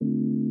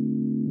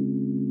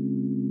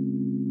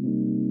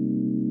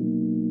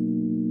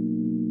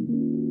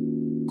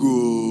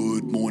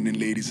Morning,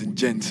 ladies and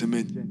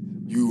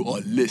gentlemen. You are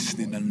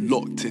listening and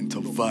locked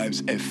into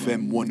Vibes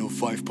FM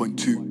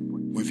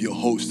 105.2 with your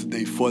host,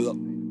 Dave Fuller.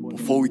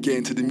 Before we get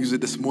into the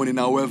music this morning,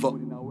 however,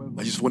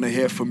 I just want to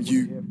hear from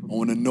you. I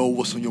want to know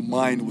what's on your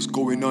mind, what's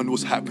going on,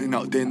 what's happening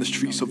out there in the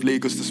streets of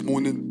Lagos this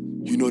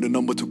morning. You know the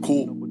number to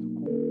call.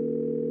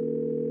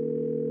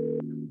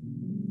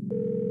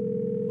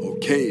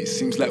 Okay,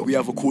 seems like we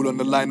have a call on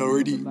the line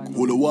already.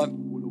 Caller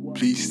 1,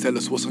 please tell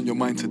us what's on your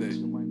mind today.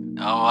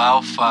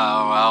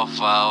 Alpha.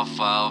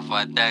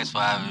 Thanks for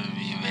having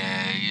me,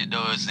 man. You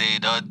know, say,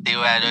 don't think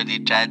I know they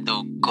try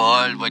to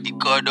call, but the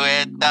call don't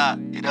enter.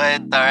 You don't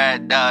enter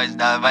right now. It's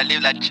not my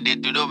name like they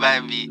do not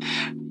mind me.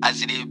 I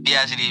see the be,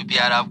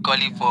 and I'm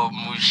calling for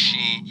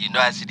Mushi. You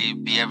know, I see the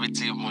be,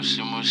 everything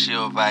Mushi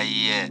over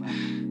here.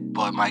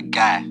 But my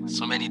guy,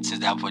 so many things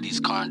that for this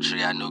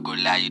country, I no go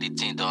lie, you the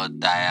thing don't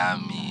tire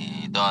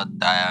me. Don't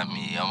tire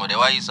me.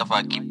 Why you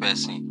suffer keep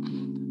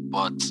person?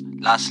 But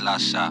last,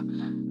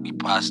 we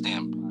passed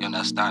them. You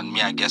understand? Me,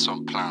 I get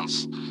some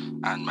plans.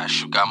 And my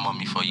sugar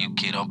mommy for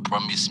UK don't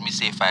promise me,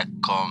 say if I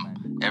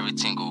come,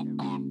 everything go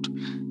good.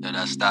 You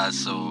understand?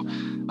 So,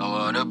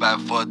 not by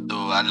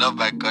photo. I love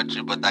my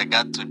country, but I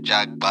got to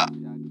jack back.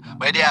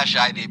 When they are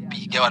shy, they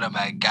be, get one of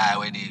my guy,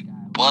 when they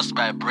bust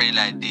my brain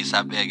like this,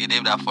 I beg,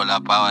 give that for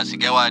the powers. You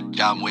get one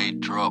jam where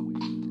it drop.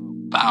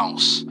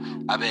 Bounce.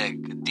 I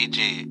beg,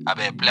 DJ, I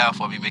beg, play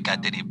for me, make I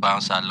take the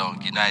bounce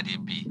along. You know how they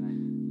be.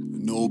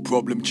 No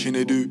problem,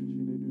 Chinedu.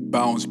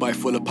 Bounce by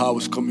Fuller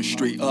Powers coming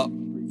straight up.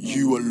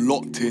 You are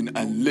locked in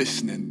and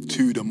listening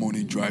to the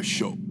Morning Drive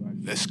Show.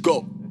 Let's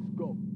go.